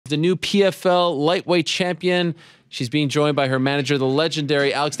the new PFL lightweight champion. She's being joined by her manager, the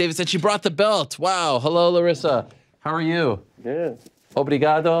legendary Alex Davis, and she brought the belt. Wow. Hello, Larissa. How are you? Good.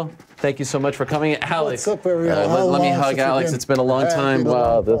 Obrigado. Thank you so much for coming. Alex, what's up, Ariel? let me hug Alex. It's been a long time.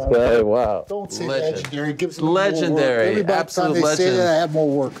 Wow, this guy, wow. Don't say Legend. legendary. Give some Legendary. More work. Absolute time they legend. say that, I have more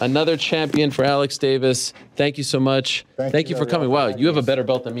work. Another champion for Alex Davis. Thank you so much. Thank you for coming. Wow, you have a better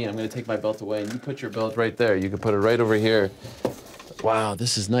belt than me. I'm going to take my belt away, and you put your belt right there. You can put it right over here. Wow,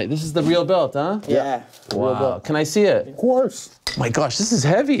 this is nice. This is the real belt, huh? Yeah. Wow. Can I see it? Of course. Oh my gosh, this is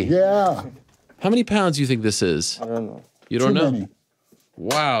heavy. Yeah. How many pounds do you think this is? I don't know. You don't know? Many.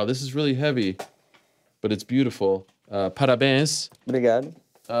 Wow, this is really heavy, but it's beautiful. Parabéns. Obrigado.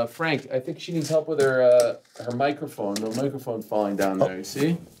 Frank, I think she needs help with her microphone. The microphone's falling down there, you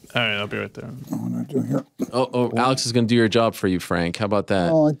see? All right, I'll be right there. What am I doing here? Oh, Alex is going to do your job for you, Frank. How about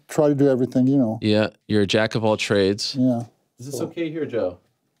that? Oh, I try to do everything, you know. Yeah, you're a jack of all trades. Yeah. Is this okay here, Joe?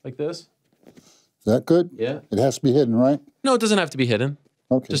 Like this? Is that good? Yeah. It has to be hidden, right? No, it doesn't have to be hidden.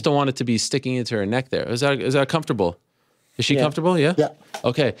 Okay. Just don't want it to be sticking into her neck there. Is that comfortable? Is she comfortable? Yeah? Yeah.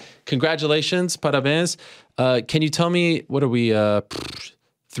 Okay. Congratulations. Parabéns. Can you tell me, what are we,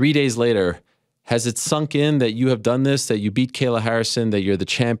 3 days later, has it sunk in that you have done this, that you beat Kayla Harrison, that you're the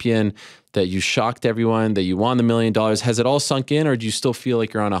champion, that you shocked everyone, that you won the $1 million? Has it all sunk in, or do you still feel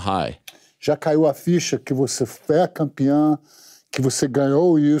like you're on a high? Já caiu a ficha que você é campeã, que você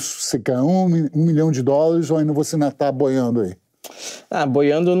ganhou isso, você ganhou $1 milhão ou ainda você ainda tá boiando aí? Ah,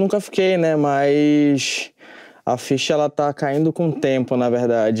 boiando eu nunca fiquei, né? Mas a ficha ela tá caindo com o tempo, na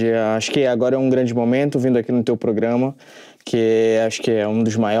verdade. Acho que agora é um grande momento vindo aqui no teu programa, que acho que é um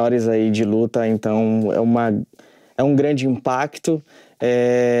dos maiores aí de luta, então é um grande impacto,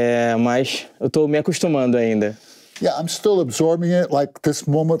 mas eu tô me acostumando ainda. Yeah, I'm still absorbing it. Like this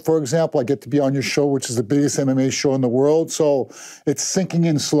moment, for example, I get to be on your show, which is the biggest MMA show in the world, so it's sinking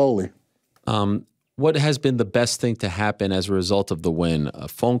in slowly. What has been the best thing to happen as a result of the win? A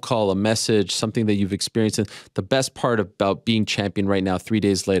phone call, a message, something that you've experienced? The best part about being champion right now, 3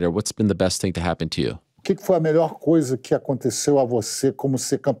 days later, what's been the best thing to happen to you? O que foi a melhor coisa que aconteceu a você como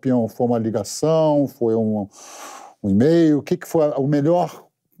ser campeão? Foi uma ligação? Foi um e-mail? O que foi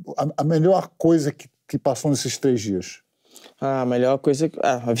a melhor coisa que passou nesses 3 dias? A melhor coisa,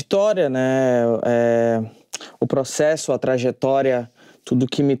 a vitória, né? O processo, a trajetória, tudo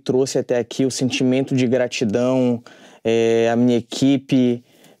que me trouxe até aqui, o sentimento de gratidão, a minha equipe,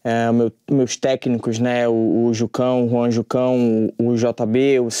 meus técnicos, né? O Jucão, o Juan Jucão, o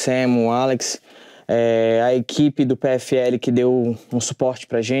JB, o Sam, o Alex, a equipe do PFL que deu um suporte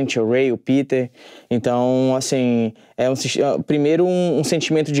pra gente, o Ray, o Peter. Então, assim, primeiro um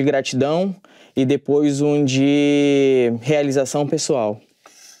sentimento de gratidão e depois um de realização pessoal.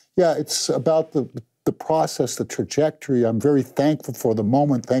 Yeah, it's about the process, the trajectory. I'm very thankful for the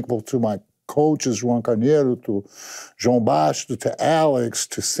moment, thankful to my coaches, Juan Carneiro, to João Basto, to Alex,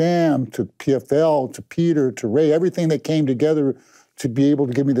 to Sam, to PFL, to Peter, to Ray, everything that came together to be able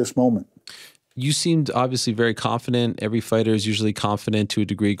to give me this moment. You seemed obviously very confident. Every fighter is usually confident to a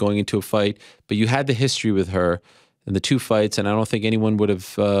degree going into a fight, but you had the history with her in the 2 fights, and I don't think anyone would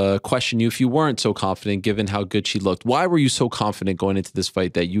have questioned you if you weren't so confident given how good she looked. Why were you so confident going into this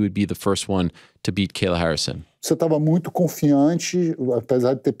fight that you would be the first one to beat Kayla Harrison? Você estava muito confiante,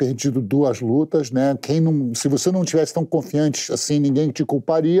 apesar de ter perdido 2 lutas, né? Se você não tivesse tão confiante assim, ninguém te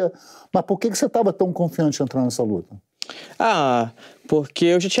culparia. Mas por que você estava tão confiante entrando nessa luta? Porque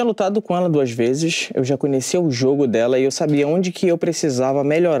eu já tinha lutado com ela 2 vezes, eu já conhecia o jogo dela e eu sabia onde que eu precisava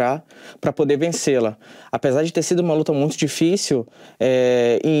melhorar para poder vencê-la. Apesar de ter sido uma luta muito difícil,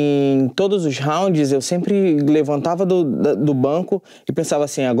 em todos os rounds eu sempre levantava do banco e pensava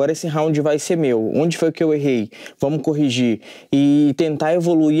assim, agora esse round vai ser meu, onde foi que eu errei? Vamos corrigir. E tentar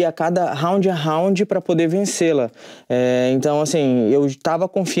evoluir a cada round para poder vencê-la. Então, assim, eu estava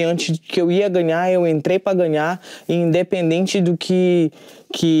confiante que eu ia ganhar, eu entrei para ganhar, independente do que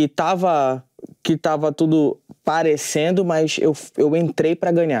tava tudo parecendo, mas eu entrei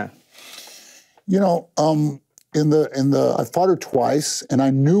para ganhar. You know, I fought her twice, and I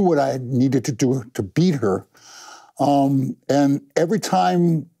knew what I needed to do to beat her. And every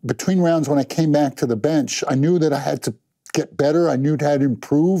time between rounds when I came back to the bench, I knew that I had to get better. I knew I had to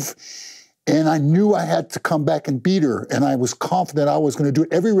improve. And I knew I had to come back and beat her. And I was confident I was going to do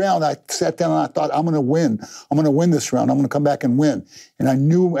it. Every round I sat down and I thought, I'm going to win. I'm going to win this round. I'm going to come back and win. And I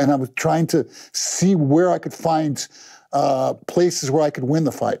knew, and I was trying to see where I could find places where I could win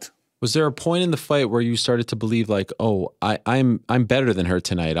the fight. Was there a point in the fight where you started to believe like, oh, I'm better than her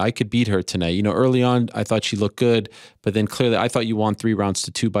tonight. I could beat her tonight. You know, early on, I thought she looked good, but then clearly I thought you won 3 rounds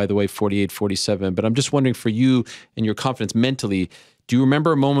to 2, by the way, 48-47. But I'm just wondering for you and your confidence mentally, Do you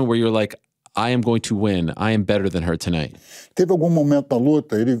remember a moment where you're like, I am going to win. I am better than her tonight? Teve algum momento na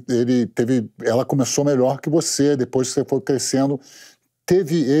luta, ela começou melhor que você, depois que você foi crescendo,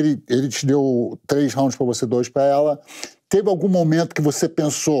 ele te deu 3 rounds para você, 2 para ela. Teve algum momento que você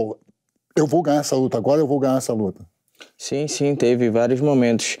pensou, eu vou ganhar essa luta, agora eu vou ganhar essa luta? Sim, sim, teve vários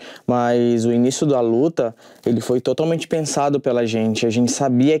momentos, mas o início da luta, ele foi totalmente pensado pela gente. A gente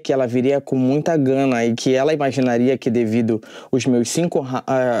sabia que ela viria com muita gana e que ela imaginaria que devido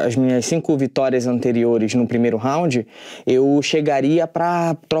às minhas 5 vitórias anteriores no primeiro round, eu chegaria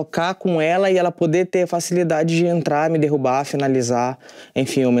para trocar com ela e ela poder ter facilidade de entrar, me derrubar, finalizar,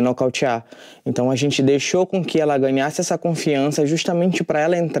 enfim, ou me nocautear. Então a gente deixou com que ela ganhasse essa confiança justamente para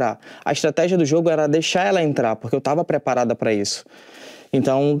ela entrar. A estratégia do jogo era deixar ela entrar, porque eu estava preparada para isso.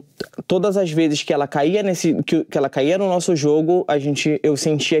 Então, todas as vezes que ela caía que ela caía no nosso jogo, eu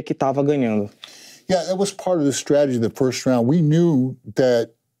sentia que estava ganhando. Yeah, that was part of the strategy the first round. We knew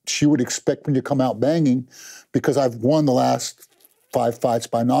that she would expect me to come out banging because I've won the last 5 fights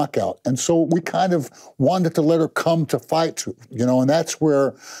by knockout. And so we kind of wanted to let her come to fight, and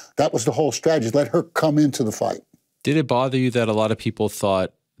that was the whole strategy, let her come into the fight. Did it bother you that a lot of people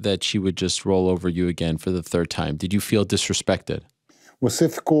thought that she would just roll over you again for the 3rd time? Did you feel disrespected? Você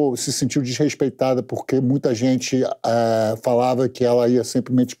se sentiu desrespeitada porque muita gente falava que ela ia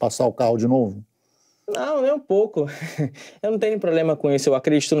simplesmente passar o carro de novo? Não, nem um pouco. Eu não tenho problema com isso. Eu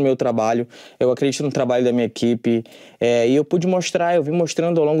acredito no meu trabalho, eu acredito no trabalho da minha equipe. E eu vim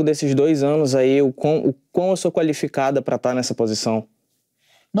mostrando ao longo desses 2 anos aí o quão eu sou qualificada para estar nessa posição.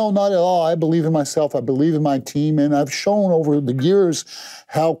 No, not at all. I believe in myself. I believe in my team. And I've shown over the years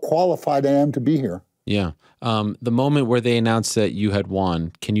how qualified I am to be here. Yeah. The moment where they announced that you had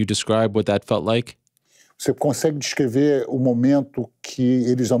won, can you describe what that felt like? Você consegue descrever o momento que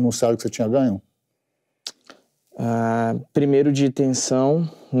eles anunciaram que você tinha ganho? Primeiro de tensão,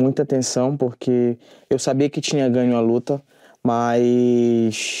 muita tensão, porque eu sabia que tinha ganho a luta,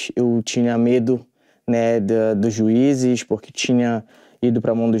 mas eu tinha medo, né, dos juízes, porque tinha ido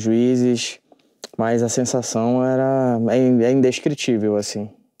para a mão dos juízes, mas a sensação é indescritível, assim.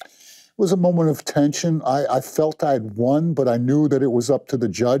 It was a moment of tension. I felt I had won, but I knew that it was up to the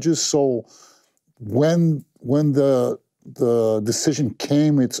judges. So when the decision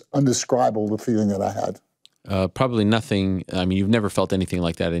came, it's indescribable, the feeling that I had. Probably nothing. I mean, you've never felt anything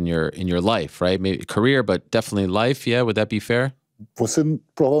like that in your life, right? Maybe career, but definitely life. Yeah, would that be fair? Você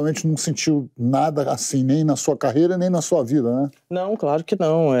provavelmente não sentiu nada assim, nem na sua carreira, nem na sua vida, né? Não, claro que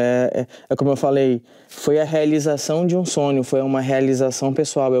não. É como eu falei, foi a realização de um sonho, foi uma realização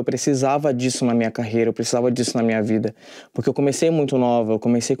pessoal. Eu precisava disso na minha carreira, eu precisava disso na minha vida. Porque eu comecei muito nova, eu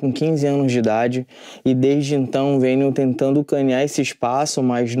comecei com 15 anos de idade e desde então venho tentando ganhar esse espaço,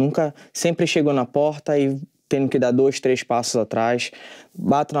 mas nunca, sempre chego na porta e tendo que dar 2, 3 passos atrás,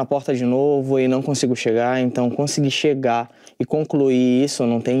 bato na porta de novo e não consigo chegar. Então, conseguir chegar e concluir isso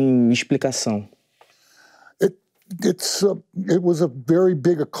não tem explicação. It was a very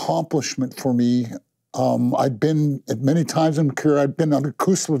big accomplishment for me. I'd been at many times in my career, I'd been on the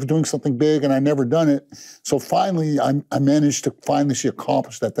cusp of doing something big and I never done it. So finally, I managed to she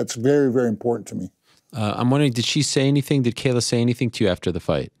accomplished that. That's very, very important to me. I'm wondering, did she say anything? Did Kayla say anything to you after the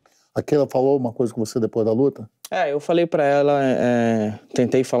fight? A Kayla falou uma coisa com você depois da luta? Eu falei pra ela,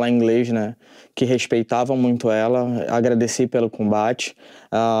 tentei falar em inglês, né, que respeitava muito ela, agradeci pelo combate.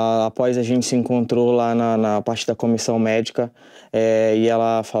 Após a gente se encontrou lá na parte da comissão médica, e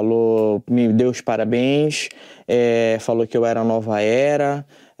ela falou, me deu os parabéns, falou que eu era a nova era,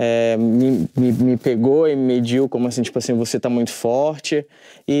 me pegou e me mediu como assim, tipo assim, você tá muito forte,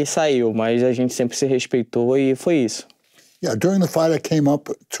 e saiu, mas a gente sempre se respeitou e foi isso. Yeah, during the fight, I came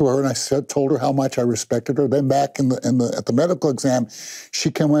up to her and I told her how much I respected her. Then back at the medical exam,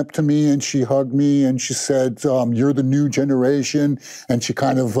 she came up to me and she hugged me and she said, "You're the new generation." And she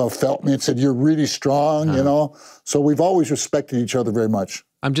kind of felt me and said, "You're really strong," you know. So we've always respected each other very much.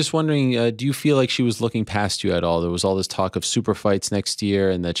 I'm just wondering, do you feel like she was looking past you at all? There was all this talk of super fights next year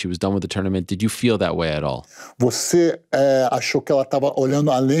and that she was done with the tournament. Did you feel that way at all? Você achou que ela estava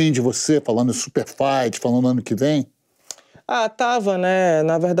olhando além de você, falando super fight, falando ano que vem? Tava, né?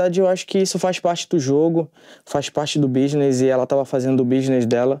 Na verdade, eu acho que isso faz parte do jogo, faz parte do business e ela tava fazendo o business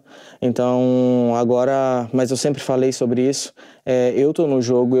dela. Então, agora... Mas eu sempre falei sobre isso. Eu tô no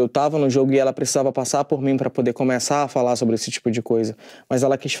jogo, eu tava no jogo e ela precisava passar por mim para poder começar a falar sobre esse tipo de coisa. Mas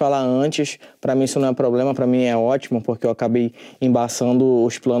ela quis falar antes, para mim isso não é problema, para mim é ótimo, porque eu acabei embaçando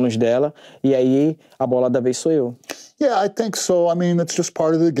os planos dela e aí a bola da vez sou eu. Yeah, I think so. I mean, it's just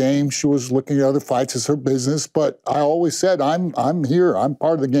part of the game. She was looking at other fights as her business, but I always said, I'm here. I'm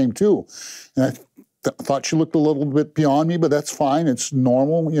part of the game too. And thought she looked a little bit beyond me, but that's fine. It's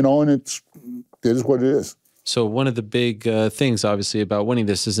normal, you know, and it is what it is. So one of the big things, obviously, about winning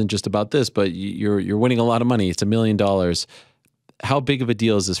this isn't just about this, but you're winning a lot of money. It's $1 million. How big of a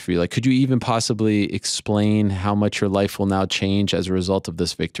deal is this for you? Like, could you even possibly explain how much your life will now change as a result of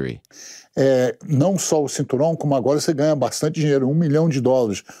this victory? Não só o cinturão, como agora você ganha bastante dinheiro, $1 milhão.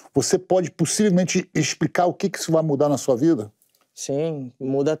 Você pode possivelmente explicar o que isso vai mudar na sua vida? Sim,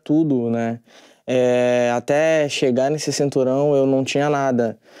 muda tudo, né? Até chegar nesse cinturão eu não tinha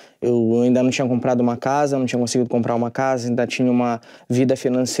nada. Eu ainda não tinha comprado uma casa, não tinha conseguido comprar uma casa, ainda tinha uma vida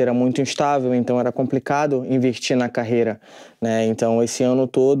financeira muito instável, então era complicado investir na carreira, né? Então esse ano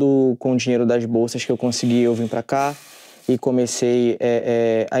todo, com o dinheiro das bolsas que eu consegui, eu vim para cá e comecei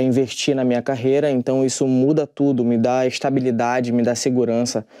a investir na minha carreira, então isso muda tudo, me dá estabilidade, me dá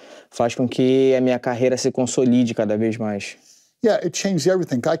segurança, faz com que a minha carreira se consolide cada vez mais. Yeah, it changed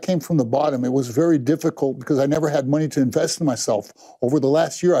everything. I came from the bottom. It was very difficult because I never had money to invest in myself. Over the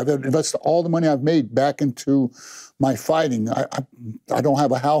last year, I've invested all the money I've made back into my fighting. I don't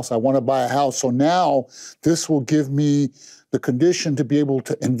have a house. I want to buy a house. So now this will give me the condition to be able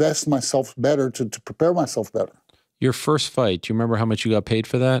to invest myself better, to prepare myself better. Your first fight, do you remember how much you got paid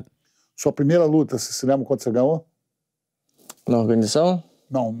for that? Sua primeira luta, você se lembra quanto você ganhou? Na organização?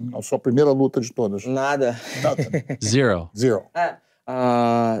 Não, a sua primeira luta de todas. Nada. Zero. Zero.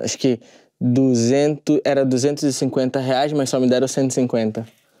 Acho que era R$250, mas só me deram 150.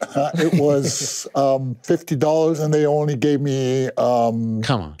 It was $50 and they only gave me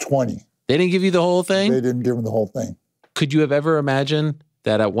Come on. 20. They didn't give you the whole thing? They didn't give me the whole thing. Could you have ever imagined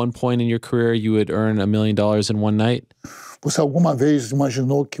that at one point in your career you would earn $1 million in one night? Você alguma vez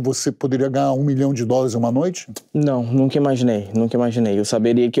imaginou que você poderia ganhar $1 milhão em uma noite? Não, nunca imaginei, nunca imaginei. Eu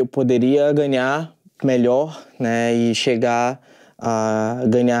saberia que eu poderia ganhar melhor, né, e chegar a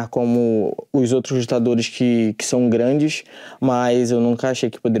ganhar como os outros lutadores que são grandes, mas eu nunca achei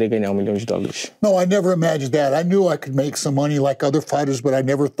que poderia ganhar $1 milhão. No, I never imagined that. I knew I could make some money like other fighters, but I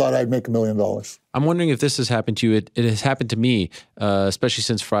never thought I'd make $1 million. I'm wondering if this has happened to you. It has happened to me, especially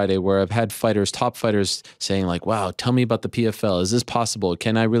since Friday, where I've had fighters, top fighters, saying like, wow, tell me about the PFL. Is this possible?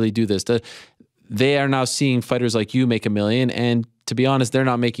 Can I really do this? They are now seeing fighters like you make $1 million, and to be honest, they're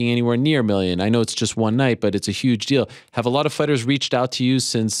not making anywhere near $1 million. I know it's just one night, but it's a huge deal. Have a lot of fighters reached out to you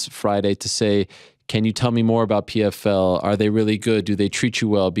since Friday to say, can you tell me more about PFL? Are they really good? Do they treat you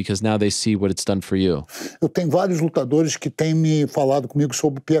well? Because now they see what it's done for you. Eu tenho vários lutadores que têm me falado comigo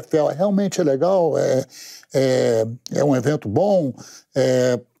sobre o PFL. Realmente é legal, é um evento bom,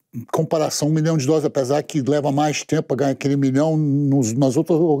 comparação $1 milhão, apesar que leva mais tempo para ganhar aquele $1 milhão nas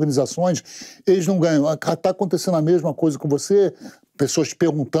outras organizações, eles não ganham. Está acontecendo a mesma coisa com você? Pessoas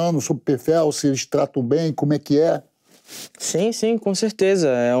perguntando sobre o PFL, se eles tratam bem, como é que é? Sim, com certeza.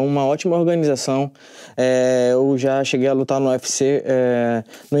 É uma ótima organização. Eu já cheguei a lutar no UFC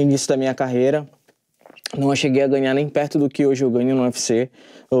no início da minha carreira. Não cheguei a ganhar nem perto do que hoje eu ganho no UFC,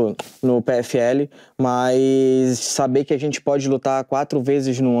 ou no PFL, mas saber que a gente pode lutar 4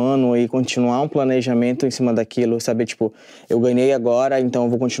 vezes no ano e continuar um planejamento em cima daquilo, saber, tipo, eu ganhei agora, então eu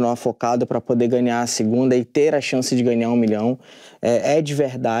vou continuar focado para poder ganhar a segunda e ter a chance de ganhar $1 milhão, é de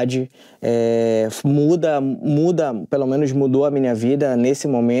verdade, muda, pelo menos mudou a minha vida nesse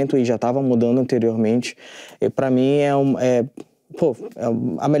momento e já estava mudando anteriormente. Para mim é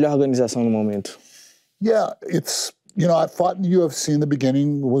a melhor organização no momento. Yeah, it's, you know, I fought in the UFC in the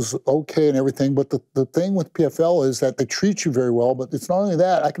beginning, was okay and everything, but the thing with PFL is that they treat you very well, but it's not only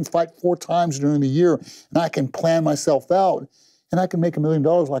that, I can fight 4 times during the year, and I can plan myself out, and I can make $1 million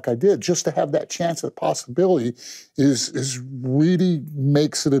like I did. Just to have that chance, that possibility, is really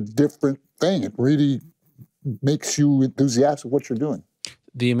makes it a different thing. It really makes you enthusiastic of what you're doing.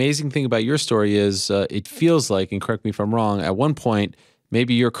 The amazing thing about your story is it feels like, and correct me if I'm wrong, at one point,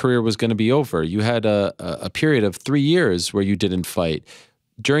 maybe your career was going to be over. You had a period of 3 years where you didn't fight.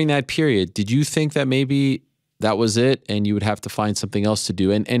 During that period, did you think that maybe that was it and you would have to find something else to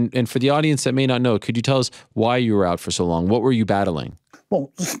do? And for the audience that may not know, could you tell us why you were out for so long? What were you battling? Bom,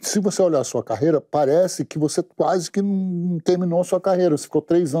 se você olhar a sua carreira, parece que você quase que não terminou a sua carreira. Você ficou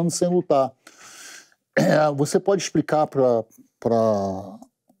 3 anos sem lutar. Você pode explicar para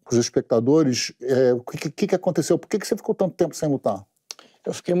os espectadores o que aconteceu? Por que você ficou tanto tempo sem lutar?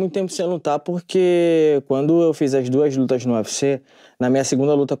 Eu fiquei muito tempo sem lutar porque quando eu fiz as 2 lutas no UFC, na minha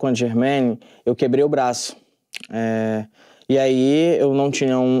segunda luta com a Germaine, eu quebrei o braço. E aí eu não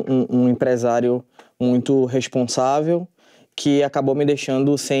tinha um empresário muito responsável que acabou me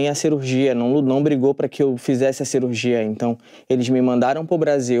deixando sem a cirurgia, não brigou para que eu fizesse a cirurgia. Então eles me mandaram para o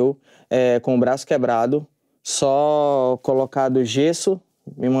Brasil com o braço quebrado, só colocado gesso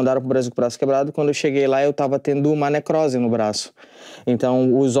me mandaram pro Brasil com o braço quebrado. Quando eu cheguei lá, eu tava tendo uma necrose no braço.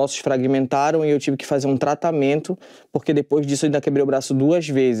 Então, os ossos fragmentaram e eu tive que fazer um tratamento, porque depois disso eu ainda quebrei o braço 2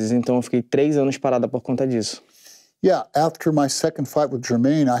 vezes. Então, eu fiquei 3 anos parada por conta disso. Yeah, after my second fight with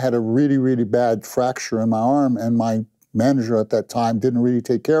Jermaine, I had a really, really bad fracture in my arm, and my manager at that time didn't really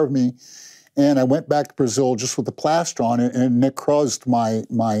take care of me. And I went back to Brazil just with a plaster on it, and it necrosed my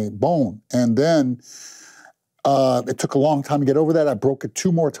bone. And then it took a long time to get over that. I broke it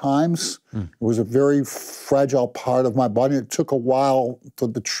 2 more times. It was a very fragile part of my body. It took a while for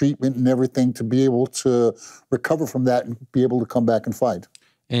the treatment and everything to be able to recover from that and be able to come back and fight.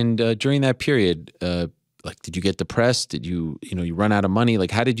 And during that period, like, did you get depressed? Did you run out of money?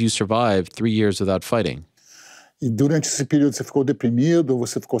 Like, how did you survive 3 years without fighting? E durante esse período você ficou deprimido,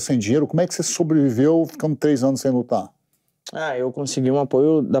 você ficou sem dinheiro. Como é que você sobreviveu ficando 3 anos sem lutar? Eu consegui um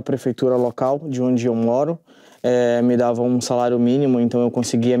apoio da prefeitura local, de onde eu moro. Me dava um salário mínimo, então eu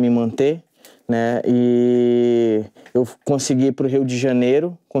conseguia me manter, né? E eu consegui ir para o Rio de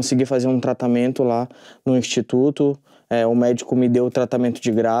Janeiro, consegui fazer um tratamento lá no instituto. O médico me deu o tratamento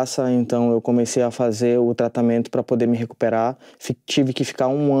de graça, então eu comecei a fazer o tratamento para poder me recuperar. Tive que ficar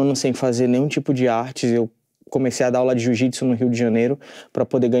 1 ano sem fazer nenhum tipo de artes. Eu comecei a dar aula de jiu-jitsu no Rio de Janeiro para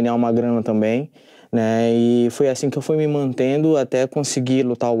poder ganhar uma grana também, né? E foi assim que eu fui me mantendo até conseguir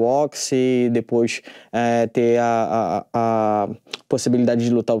lutar o boxe e depois ter a possibilidade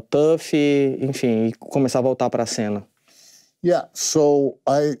de lutar o TUF, enfim, e começar a voltar para a cena. Yeah, so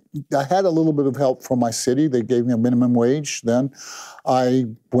I had a little bit of help from my city. They gave me a minimum wage then. I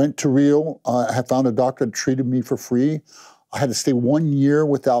went to Rio. I had found a doctor that treated me for free. I had to stay 1 year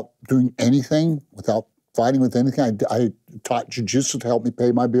without doing anything, without fighting with anything. I taught jiu-jitsu to help me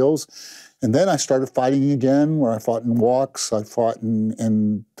pay my bills. And then I started fighting again, where I fought in walks. I fought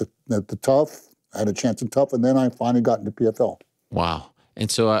in the TUF. I had a chance in TUF, and then I finally got into PFL. Wow. And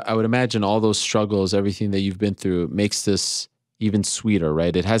so I would imagine all those struggles, everything that you've been through, makes this even sweeter,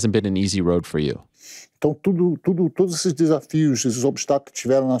 right? It hasn't been an easy road for you. Então, todos esses desafios, esses obstáculos que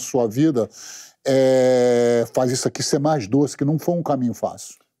tiveram na sua vida, faz isso aqui ser mais doce, que não foi um caminho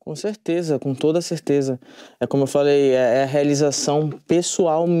fácil. Com certeza, com toda certeza. Como eu falei, é a realização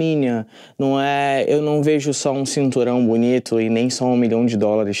pessoal minha. Eu não vejo só um cinturão bonito e nem só $1 milhão,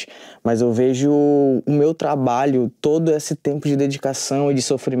 mas eu vejo o meu trabalho, todo esse tempo de dedicação e de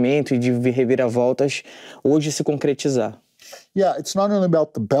sofrimento e de reviravoltas hoje se concretizar. Yeah, it's not only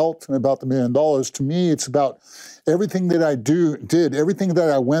about the belt and about the $1 million. To me, it's about everything that I did, everything that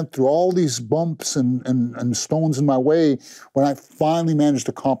I went through, all these bumps and stones in my way when I finally managed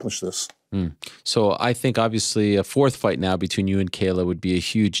to accomplish this. So I think obviously a 4th fight now between you and Kayla would be a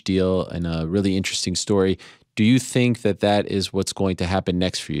huge deal and a really interesting story. Do you think that is what's going to happen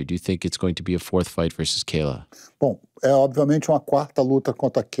next for you? Do you think it's going to be a 4th fight versus Kayla? Bom, obviamente uma 4ª luta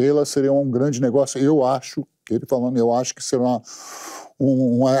contra a Kayla seria um grande negócio. Eu acho que será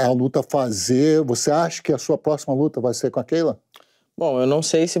uma luta a fazer. Você acha que a sua próxima luta vai ser com a Kayla? Bom, eu não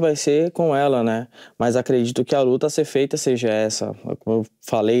sei se vai ser com ela, né? Mas acredito que a luta a ser feita seja essa. Como eu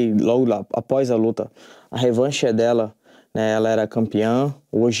falei logo lá, após a luta, a revanche é dela, né? Ela era campeã,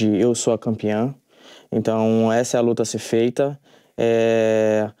 hoje eu sou a campeã. Então essa é a luta a ser feita.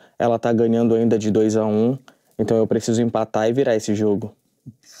 Ela tá ganhando ainda de 2-1. Então eu preciso empatar e virar esse jogo.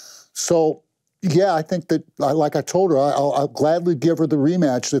 So, yeah, I think that, like I told her, I'll gladly give her the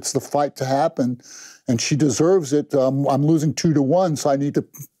rematch. It's the fight to happen, and she deserves it. I'm losing 2-1, so I need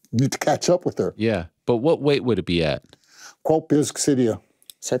to catch up with her. Yeah, but what weight would it be at? Qual peso que seria?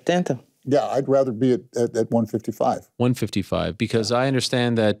 70. Yeah, I'd rather be at 155. 155, because I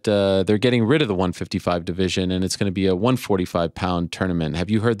understand that they're getting rid of the 155 division, and it's going to be a 145-pound tournament.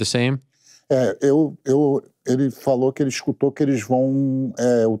 Have you heard the same? Ele falou que ele escutou que eles vão,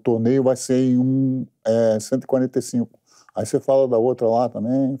 o torneio vai ser em 145. Aí você fala da outra lá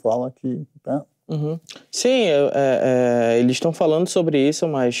também, fala que... Tá? Uhum. Sim, eles estão falando sobre isso,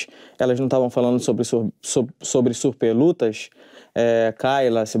 mas elas não estavam falando sobre superlutas,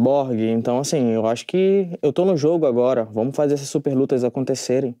 Kayla, Cyborg. Então, assim, eu acho que eu tô no jogo agora, vamos fazer essas superlutas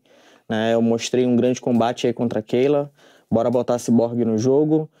acontecerem, né? Eu mostrei um grande combate aí contra a Kayla, bora botar a Cyborg no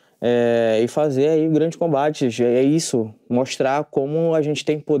jogo, e fazer aí grandes combates. É isso, mostrar como a gente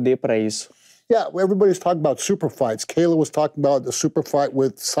tem poder para isso. Yeah, everybody's talking about super fights. Kayla was talking about a super fight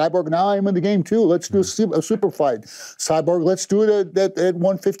with Cyborg. Now I'm in the game too. Let's do a super fight. Cyborg, let's do it at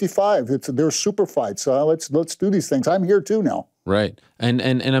 155. They're super fights. Let's do these things. I'm here too now. Right, and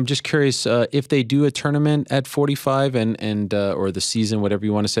I'm just curious if they do a tournament at 45 and or the season, whatever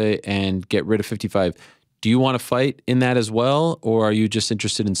you want to say, and get rid of 55. Do you want to fight in that as well, or are you just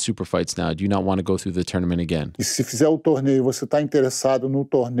interested in super fights now? Do you not want to go through the tournament again? E se fizer o torneio, você está interessado no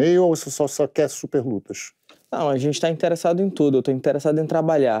torneio ou você só quer super lutas? Não, a gente está interessado em tudo. Eu estou interessado em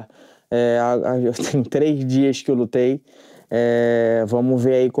trabalhar. Eu tenho 3 dias que eu lutei. Vamos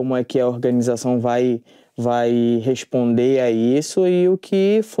ver aí como é que a organização vai responder a isso, e o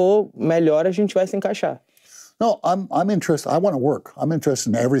que for melhor a gente vai se encaixar. No, I'm interested. I want to work. I'm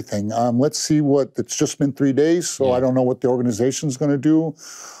interested in everything. Let's see it's just been 3 days, so I don't know what the organization's going to do.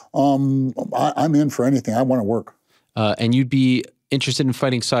 I'm in for anything. I want to work. And you'd be interested in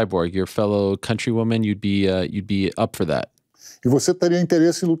fighting Cyborg, your fellow countrywoman. You'd be up for that. E você teria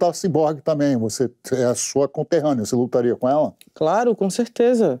interesse em lutar Cyborg também. Você é a sua conterrânea. Você lutaria com ela? Claro, com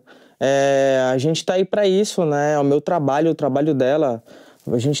certeza. A gente está aí para isso, né? É o meu trabalho, o trabalho dela.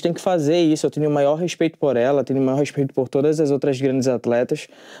 A gente tem que fazer isso. Eu tenho o maior respeito por ela, tenho o maior respeito por todas as outras grandes atletas,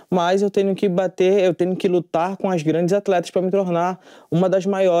 mas eu tenho que lutar com as grandes atletas para me tornar uma das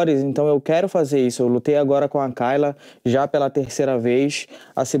maiores. Então eu quero fazer isso. Eu lutei agora com a Kayla, já pela 3ª vez.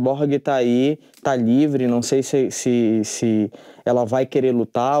 A Cyborg está aí, está livre. Não sei se ela vai querer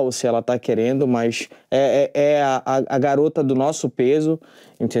lutar ou se ela está querendo, mas é a garota do nosso peso,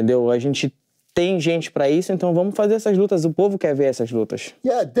 entendeu? A gente tem gente para isso, então vamos fazer essas lutas. O povo quer ver essas lutas.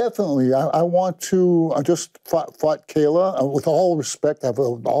 Yeah, definitely. I want to. I just fought Kayla with all respect. I have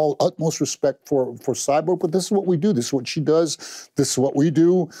all utmost respect for Cyborg, but this is what we do. This is what she does. This is what we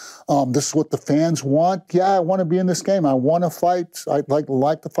do. This is what the fans want. Yeah, I want to be in this game. I want to fight. I'd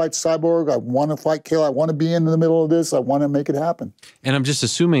like to fight Cyborg. I want to fight Kayla. I want to be in the middle of this. I want to make it happen. And I'm just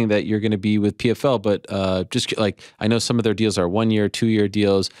assuming that you're going to be with PFL, but just like I know some of their deals are 1-year, 2-year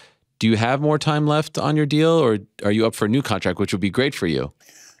deals. Do you have more time left on your deal, or are you up for a new contract, which would be great for you?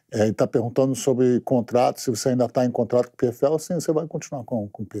 Ele está perguntando sobre contrato, se você ainda está em contrato com o PFL, sim, você vai continuar com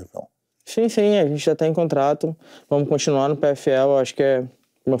o PFL. Sim, a gente já está em contrato, vamos continuar no PFL, acho que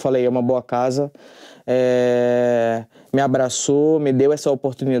como eu falei, é uma boa casa, me abraçou, me deu essa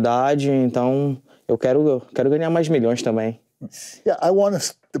oportunidade, então eu quero ganhar mais milhões também. Yeah,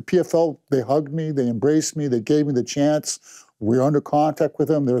 the PFL, they hugged me, they embraced me, they gave me the chance. We're under contract with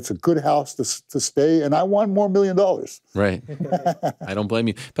them. It's a good house to stay, and I want more $1 million. Right. I don't blame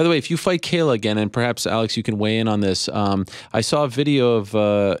you. By the way, if you fight Kayla again, and perhaps, Alex, you can weigh in on this, I saw a video of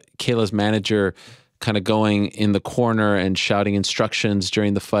Kayla's manager kind of going in the corner and shouting instructions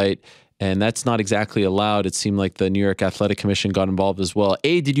during the fight, and that's not exactly allowed. It seemed like the New York Athletic Commission got involved as well.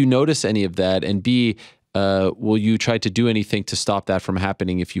 A, did you notice any of that? And B, will you try to do anything to stop that from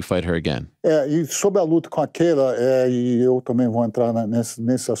happening if you fight her again? E sobre a luta com a Kayla, e eu também vou entrar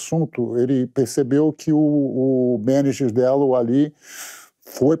nesse assunto, ele percebeu que o manager dela, o Ali,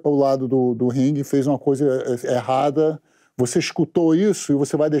 foi para o lado do ringue e fez uma coisa errada. Você escutou isso e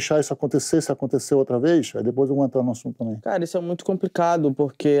você vai deixar isso acontecer se acontecer outra vez? Aí depois eu vou entrar no assunto também. Cara, isso é muito complicado,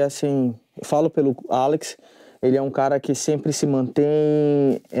 porque, assim, eu falo pelo Alex, ele é um cara que sempre se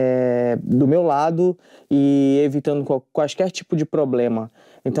mantém do meu lado e evitando qualquer tipo de problema.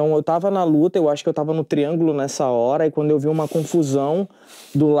 Então eu tava na luta, eu acho que eu tava no triângulo nessa hora, e quando eu vi uma confusão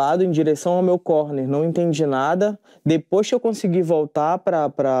do lado em direção ao meu corner, não entendi nada. Depois que eu consegui voltar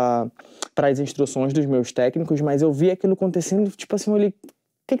para as instruções dos meus técnicos, mas eu vi aquilo acontecendo, tipo assim, eu olhei, o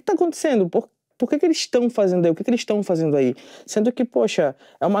que tá acontecendo? Por que eles estão fazendo aí? O que eles estão fazendo aí? Sendo que, poxa,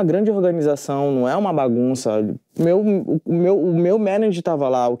 é uma grande organização, não é uma bagunça. O meu manager estava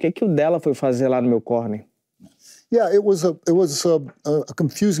lá. O que o dela foi fazer lá no meu corner? Yeah, it was a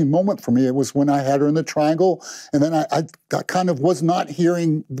confusing moment for me. It was when I had her in the triangle, and then I kind of was not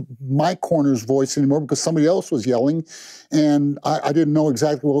hearing my corner's voice anymore because somebody else was yelling, and I didn't know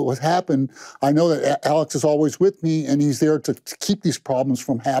exactly what was happening. I know that Alex is always with me, and he's there to keep these problems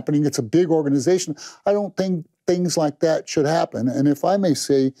from happening. It's a big organization. I don't think things like that should happen. And if I may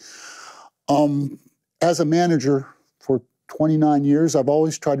say, as a manager for 29 years, I've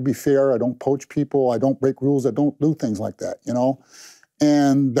always tried to be fair. I don't poach people. I don't break rules. I don't do things like that, you know?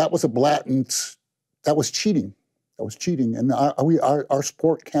 And that was that was cheating. That was cheating. And our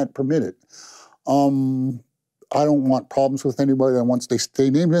sport can't permit it. I don't want problems with anybody that wants they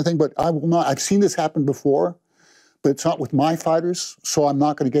name anything, but I will not. I've seen this happen before, but it's not with my fighters, so I'm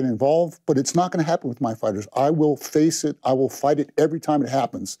not going to get involved. But it's not going to happen with my fighters. I will face it. I will fight it every time it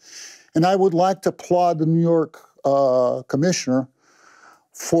happens. And I would like to applaud the New York commissioner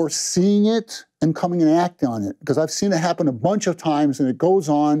for seeing it and coming and acting on it, because I've seen it happen a bunch of times, and it goes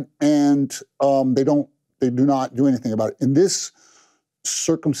on, and they do not do anything about it. In this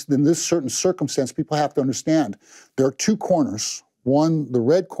certain circumstance, people have to understand there are two corners. one, the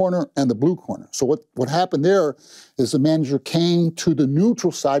red corner and the blue corner. So what happened there is the manager came to the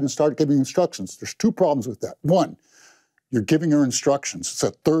neutral side and started giving instructions. There's two problems with that. One, you're giving her instructions. It's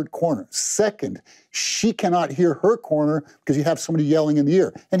a third corner. Second, she cannot hear her corner because you have somebody yelling in the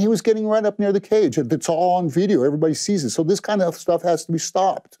ear. And he was getting right up near the cage. It's all on video. Everybody sees it. So this kind of stuff has to be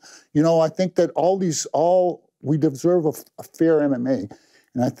stopped. You know, I think that we deserve a fair MMA.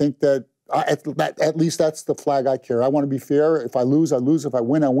 And I think that at least that's the flag I carry. I want to be fair. If I lose, I lose. If I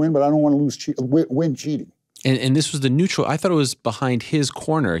win, I win. But I don't want to win cheating. And this was the neutral. I thought it was behind his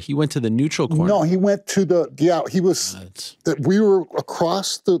corner. He went to the neutral corner. No, he went to he was, we were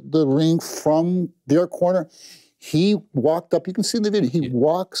across the ring from their corner. He walked up, you can see in the video, he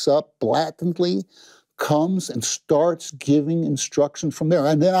walks up blatantly, comes and starts giving instructions from there.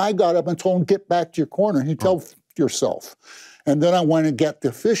 And then I got up and told him, get back to your corner. And he told yourself. And then I went and get the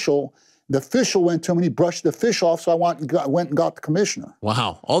official. The official went to him and he brushed the official off, so I went and got the commissioner.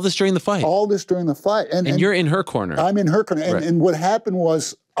 Wow. All this during the fight? All this during the fight. And you're in her corner? I'm in her corner. Right. And what happened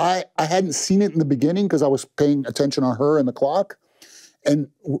was I hadn't seen it in the beginning because I was paying attention on her and the clock. And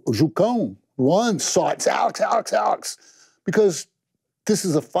Jucão saw it. It's Alex. Because this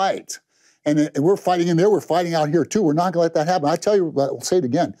is a fight. And we're fighting in there. We're fighting out here too. We're not going to let that happen. I tell you, I'll say it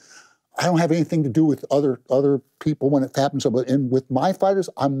again. I don't have anything to do with other people when it happens. But with my fighters,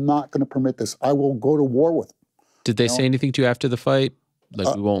 I'm not going to permit this. I will go to war with them. Did they say anything to you after the fight?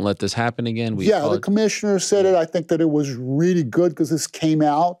 Like, we won't let this happen again? The commissioner said it. I think that it was really good because this came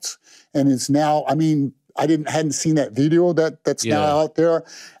out and it's now, I mean, I hadn't seen that video that's now out there.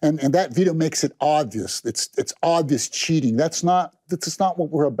 And that video makes it obvious. It's obvious cheating. That's not what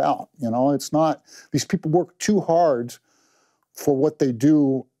we're about. You know, it's not, these people work too hard for what they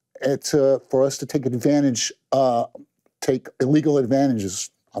do. It's for us to take advantage, take illegal advantages,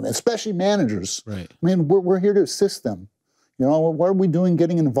 especially managers. Right. I mean, we're here to assist them. You know, what are we doing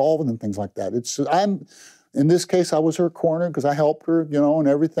getting involved in things like that? In this case, I was her corner because I helped her, you know, and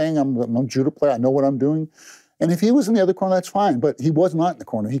everything. I'm a judo player. I know what I'm doing. And if he was in the other corner, that's fine. But he was not in the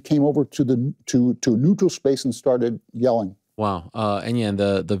corner. He came over to a neutral space and started yelling. Wow. And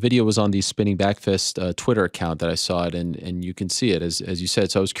the video was on the Spinning Back Fist Twitter account that I saw it, and you can see it, as you said.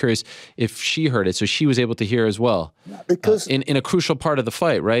 So I was curious if she heard it, so she was able to hear as well. Because in a crucial part of the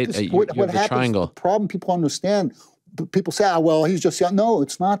fight, right? What happens, triangle. The problem people understand, people say, well, he's just yelling. No,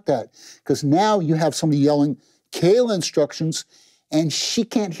 it's not that. Because now you have somebody yelling Kayla instructions, and she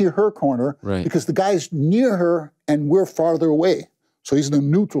can't hear her corner because the guy's near her and we're farther away. So he's in a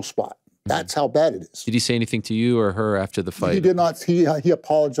neutral spot. That's how bad it is. Did he say anything to you or her after the fight? He did not. He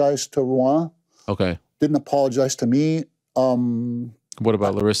apologized to Rouen. Okay. Didn't apologize to me. What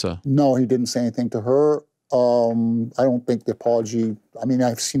about Larissa? No, he didn't say anything to her. I don't think the apology, I mean,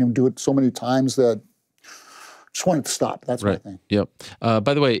 I've seen him do it so many times that just wanted to stop. That's my thing. Yep.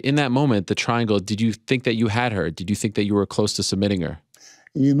 By the way, in that moment, the triangle, did you think that you had her? Did you think that you were close to submitting her?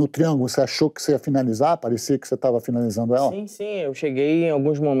 E no triângulo, você achou que você ia finalizar? Parecia que você estava finalizando ela? Sim, eu cheguei em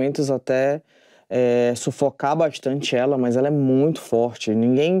alguns momentos até sufocar bastante ela, mas ela é muito forte.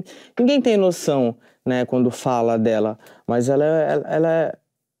 Ninguém tem noção, né, quando fala dela, mas ela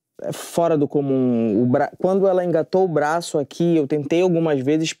é fora do comum. Quando ela engatou o braço aqui, eu tentei algumas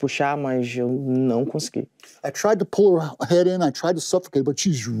vezes puxar, mas eu não consegui. I tried to pull her head in, I tried to suffocate, but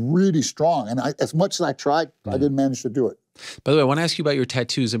she's really strong. And as much as I tried, I didn't manage to do it. By the way, I want to ask you about your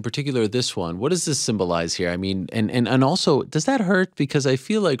tattoos, in particular this one. What does this symbolize here? I mean, and also, does that hurt? Because I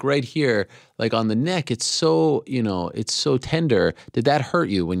feel like right here, like on the neck, it's so, you know, it's so tender. Did that hurt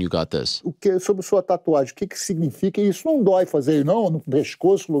you when you got this? Sobre sua tatuagem, o que significa? Isso não dói fazer, não? No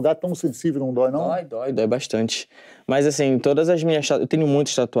pescoço, lugar tão sensível, não dói, não? Dói bastante. Mas assim, todas as minhas... Eu tenho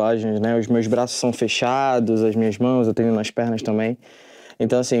muitas tatuagens, né? Os meus braços são fechados, as minhas mãos, eu tenho nas pernas também.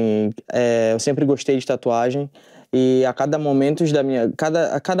 Então, assim, eu sempre gostei de tatuagem. E a cada momento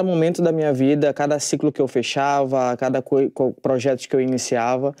da minha vida, a cada ciclo que eu fechava, a cada projeto que eu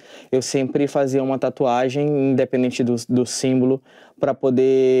iniciava, eu sempre fazia uma tatuagem, independente do símbolo, para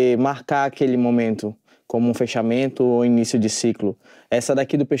poder marcar aquele momento, como um fechamento ou início de ciclo. Essa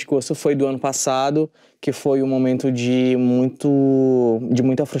daqui do pescoço foi do ano passado, que foi um momento de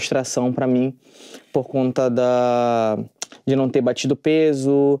muita frustração para mim, por conta de não ter batido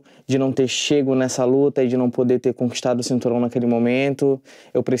peso, de não ter chego nessa luta e de não poder ter conquistado o cinturão naquele momento.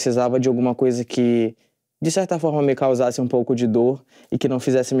 Eu precisava de alguma coisa que, de certa forma, me causasse um pouco de dor e que não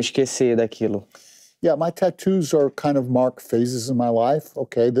fizesse me esquecer daquilo. Yeah, my tattoos are kind of mark phases in my life.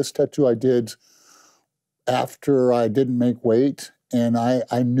 Okay, this tattoo I did after I didn't make weight, and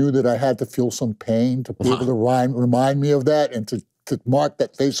I knew that I had to feel some pain to be able to remind me of that and to mark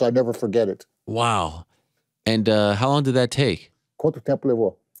that phase so I never forget it. Wow. And how long did that take? Quanto tempo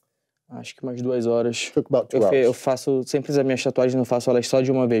levou? Acho que umas 2 horas. Took about 2 hours. Eu faço sempre as minhas tatuagens, não faço elas só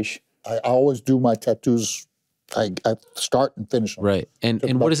de uma vez. I always do my tattoos. I start and finish them. Right. And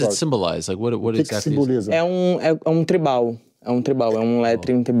what does it symbolize? Like what O que exactly? simboliza? É um tribal. É um tribal. É um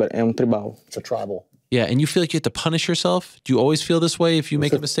lettering. É um tribal. It's a tribal. Yeah, and you feel like you have to punish yourself? Do you always feel this way if you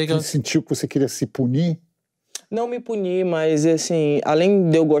make a mistake? Você sentiu que você queria se punir? Não me punir, mas assim, além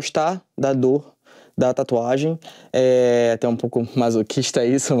de eu gostar da dor da tatuagem, é até um pouco masoquista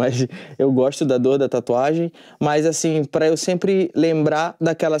isso, mas eu gosto da dor da tatuagem, mas assim, para eu sempre lembrar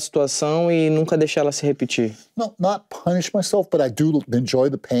daquela situação e nunca deixar ela se repetir. No, not punish myself, but I do enjoy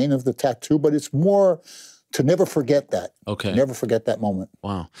the pain of the tattoo, but it's more to never forget that. Okay. Never forget that moment.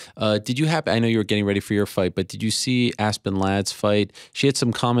 Wow. Did you happen, I know you were getting ready for your fight, but did you see Aspen Ladd's fight? She had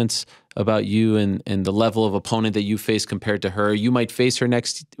some comments about you and the level of opponent that you face compared to her. You might face her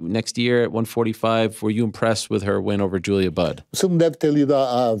next year at 145. Were you impressed with her win over Julia Budd? Você não deve ter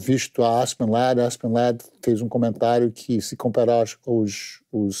visto a Aspen Ladd. A Aspen Ladd fez comentário que se comparar os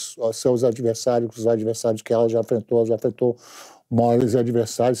seus adversários, os adversários que ela já enfrentou maiores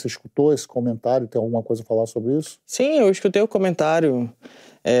adversários. Você escutou esse comentário? Tem alguma coisa a falar sobre isso? Sim, eu escutei o comentário.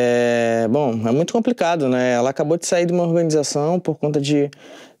 Bom, é muito complicado, né? Ela acabou de sair de uma organização por conta de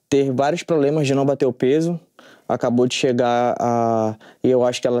ter vários problemas de não bater o peso. Acabou de chegar e eu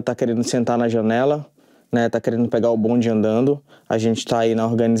acho que ela tá querendo sentar na janela, né? Tá querendo pegar o bonde andando. A gente tá aí na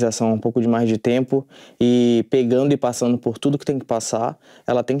organização há um pouco de mais de tempo e pegando e passando por tudo que tem que passar.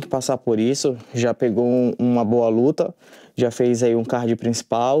 Ela tem que passar por isso. Já pegou uma boa luta, já fez aí um card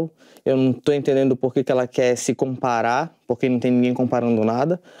principal. Eu não tô entendendo por que ela quer se comparar, porque não tem ninguém comparando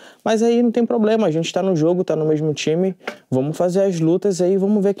nada. Mas aí não tem problema, a gente tá no jogo, tá no mesmo time. Vamos fazer as lutas aí,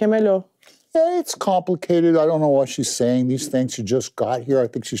 vamos ver quem é melhor. Yeah, it's complicated. I don't know what she's saying. These things, she just got here. I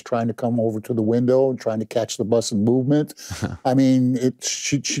think she's trying to come over to the window, trying to catch the bus in movement. I mean,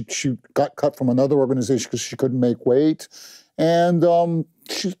 she got cut from another organization because she couldn't make weight. And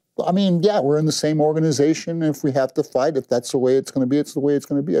we're in the same organization. If we have to fight, if that's the way it's going to be, it's the way it's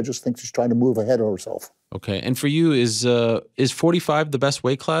going to be. I just think she's trying to move ahead of herself. Okay, and for you, is 45 the best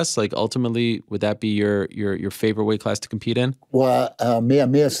weight class? Like ultimately, would that be your favorite weight class to compete in? Well,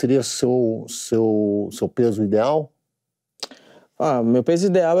 66 seria seu peso ideal? Meu peso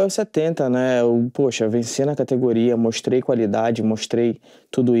ideal é o 70, né? Poxa, venci na categoria, mostrei qualidade, mostrei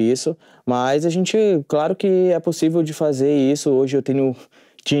tudo isso. Mas claro que é possível de fazer isso. Hoje eu tenho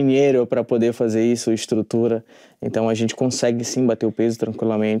dinheiro para poder fazer isso, estrutura. Então a gente consegue sim bater o peso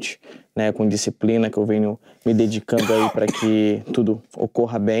tranquilamente, né, com disciplina que eu venho me dedicando aí para que tudo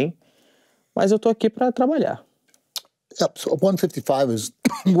ocorra bem. Mas eu tô aqui para trabalhar. Yep, so 155 is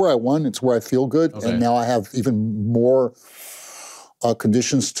where I won. It's where I feel good. Okay. And now I have even more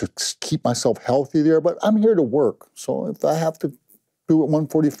conditions to keep myself healthy there. But I'm here to work. So if I have to do it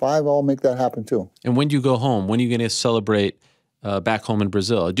 145, I'll make that happen too. And when do you go home? When are you going to celebrate back home in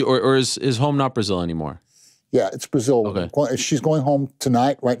Brazil? Or is home not Brazil anymore? Yeah, it's Brazil. Okay. She's going home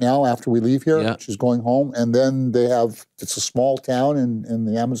tonight, right now, after we leave here. Yeah. She's going home. And then it's a small town in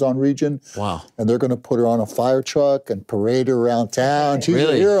the Amazon region. Wow. And they're going to put her on a fire truck and parade her around town. She's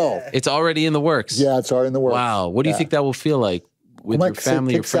really? A hero. It's already in the works. Yeah, it's already in the works. Wow. What do you think that will feel like with your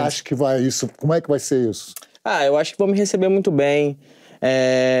family, your friends? Como é que vai ser isso? Eu acho que vão me receber muito bem.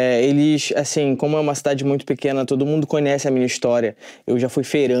 Eles, assim, como é uma cidade muito pequena, todo mundo conhece a minha história. Eu já fui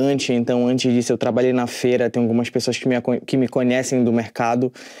feirante, então antes disso eu trabalhei na feira. Tem algumas pessoas que me conhecem do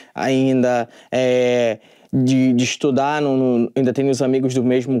mercado ainda. De estudar, ainda tenho os amigos do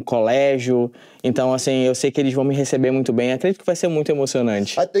mesmo colégio. Então, assim, eu sei que eles vão me receber muito bem. Acredito que vai ser muito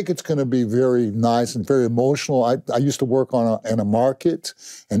emocionante. I think it's going to be very nice and very emotional. I used to work in a market,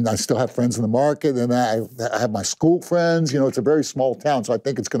 and I still have friends in the market, and I have my school friends. You know, it's a very small town, so I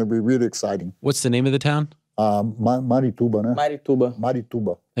think it's going to be really exciting. What's the name of the town? Marituba, né?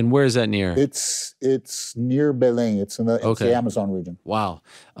 Marituba. And where is that near? It's near Belém. It's in the Amazon region. Wow.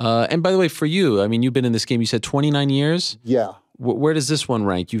 And by the way, for you, I mean, you've been in this game, you said 29 years? Yeah. Where does this one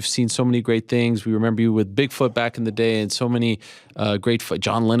rank? You've seen so many great things. We remember you with Bigfoot back in the day and so many great fights.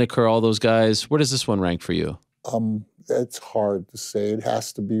 John Lineker, all those guys. Where does this one rank for you? It's hard to say. It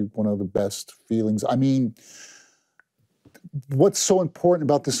has to be one of the best feelings. I mean, what's so important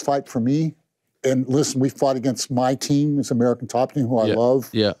about this fight for me, and listen, we fought against my team, this American Top Team, who I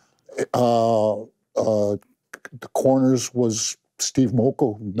love. Yeah. The corners was Steve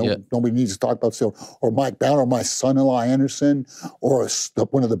Moko, who nobody needs to talk about, or Mike Brown, or my son-in-law Anderson, or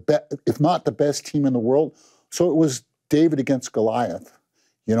one of the best, if not the best team in the world. So it was David against Goliath.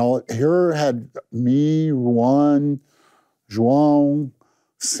 You know, here had me, Juan, João,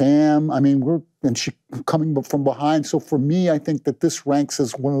 Sam. I mean, and she coming from behind. So for me, I think that this ranks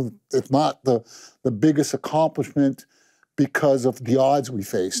as one of, if not the biggest accomplishment because of the odds we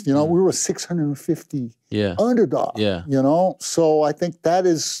faced. You know, we were 650 underdog. Yeah. You know, so I think that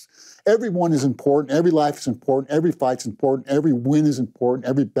is, everyone is important. Every life is important. Every fight's important. Every win is important.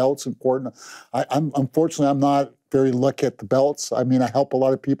 Every belt's important. Unfortunately, I'm not very lucky at the belts. I mean, I help a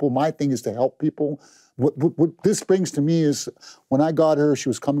lot of people. My thing is to help people. What this brings to me is when I got her, she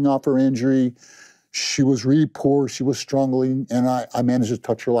was coming off her injury. She was really poor. She was struggling, and I managed to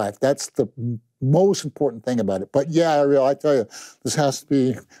touch her life. That's the most important thing about it. But yeah, Ariel, I tell you, this has to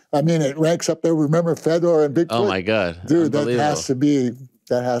be, I mean, it ranks up there. Remember Fedor and Bigfoot? Oh my God. Dude, that has to be.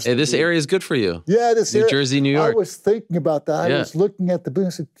 Hey, this area is good for you. Yeah, this New Jersey, New York. I was thinking about that. I was looking at the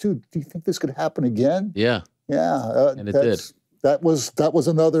business. I said, dude, do you think this could happen again? Yeah. Yeah. And it did. That was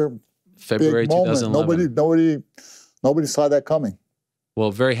another February big moment. 2011. Nobody saw that coming. Well,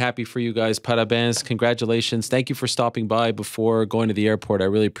 very happy for you guys. Parabéns. Congratulations. Thank you for stopping by before going to the airport. I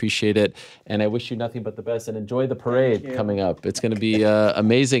really appreciate it. And I wish you nothing but the best. And enjoy the parade coming up. It's going to be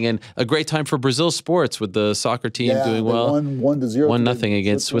amazing. And a great time for Brazil sports with the soccer team doing well. 1-0. 1-0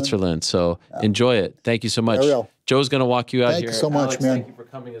 against Switzerland. So enjoy it. Thank you so much. Ariel. Joe's going to walk you out here. Thank you so much, Alex, man. Thank you for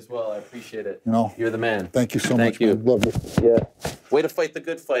coming as well. I appreciate it. You know, you're the man. Thank you so much. Thank you. Man. Love it. Yeah. Way to fight the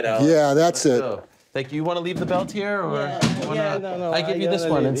good fight, Alex. Yeah, that's Let's it. go. Thank you. You want to leave the belt here, or No. I give you this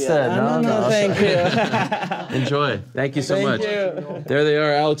one instead. No, thank you. Enjoy. Thank you so much. Thank you. There they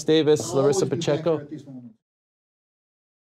are, Alex Davis, Larissa Pacheco.